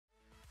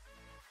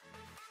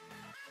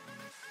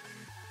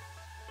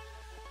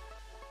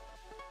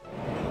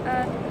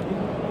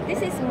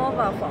This is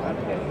mobile phone.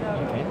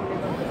 Okay.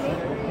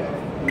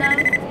 Now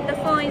the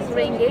phone is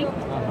ringing.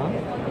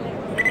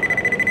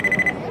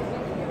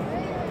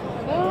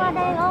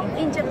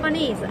 In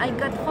Japanese, I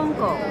got phone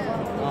call.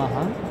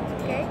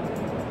 Okay.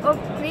 Or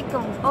click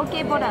on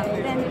OK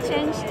button, then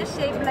change the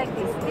shape like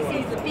this. This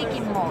is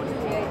speaking mode.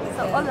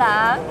 So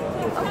hola.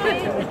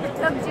 Okay.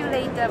 Talk to you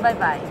later. Bye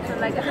bye. So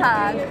like a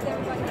hug.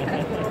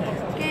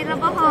 Okay,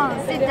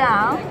 RoBoHoN, sit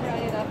down.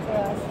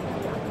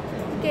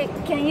 Okay,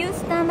 can you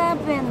stand up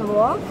and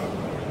walk?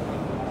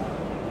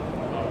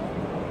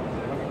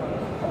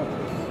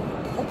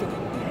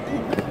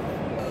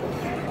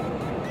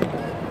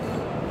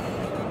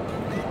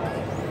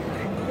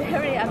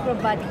 Very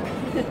acrobatic.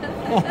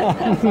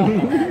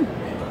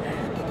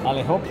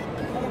 I hope.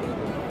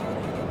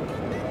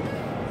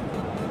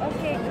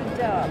 Okay, good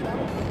job.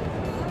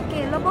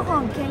 Okay,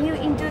 RoBoHoN, can you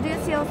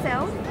introduce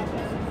yourself?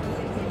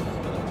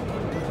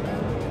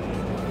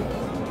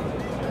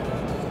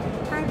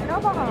 I'm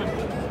RoBoHoN.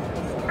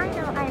 I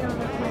know I don't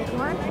look like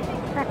one,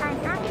 but I'm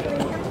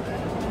actually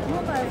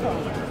Mobile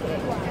phone. Okay.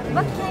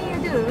 What can you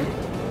do?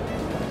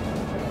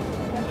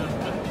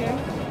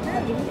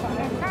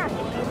 and that is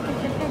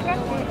the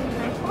projector in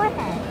my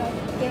forehead.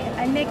 Okay,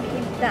 I make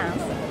him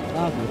dance.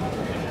 Good.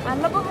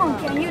 RoBoHoN,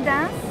 can you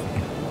dance?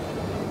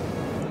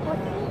 Watch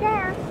me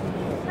dance.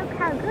 Look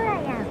how good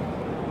I am.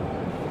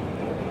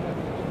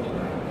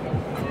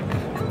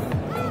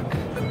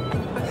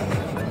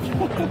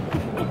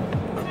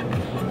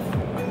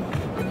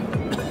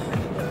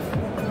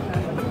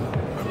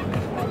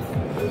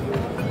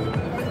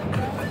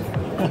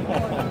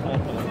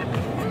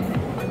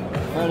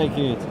 Very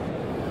good.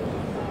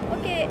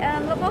 Okay,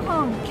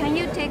 RoBoHoN, can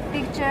you take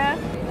picture?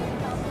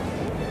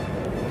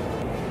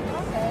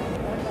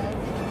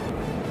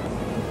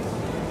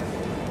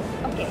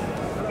 Okay.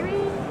 3,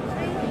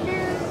 2,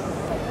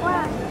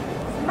 1.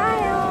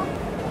 Smile.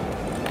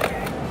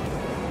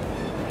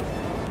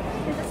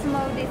 There's a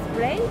small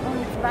display on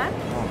its back.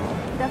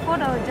 The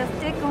photo just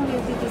take only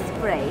the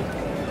display.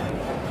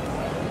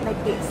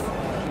 Like this.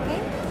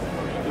 Okay?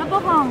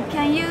 RoBoHoN,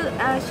 can you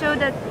show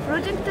the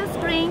projector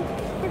screen?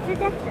 The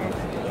projector.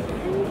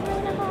 Please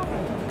wait a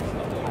moment.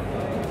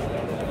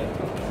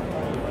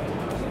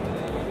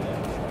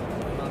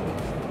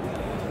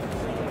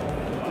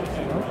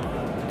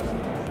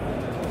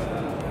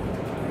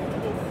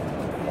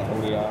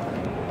 We are.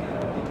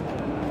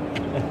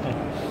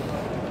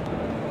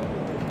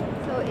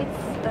 So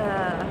it's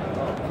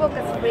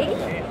focus free.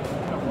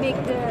 Make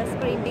the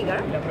screen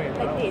bigger,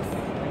 like this.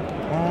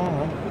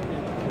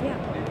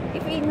 Yeah.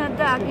 If in the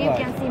dark, you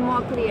can see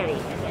more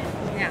clearly.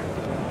 Yeah.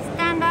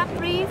 Stand up,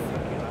 please.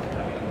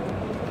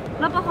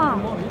 RoBoHoN.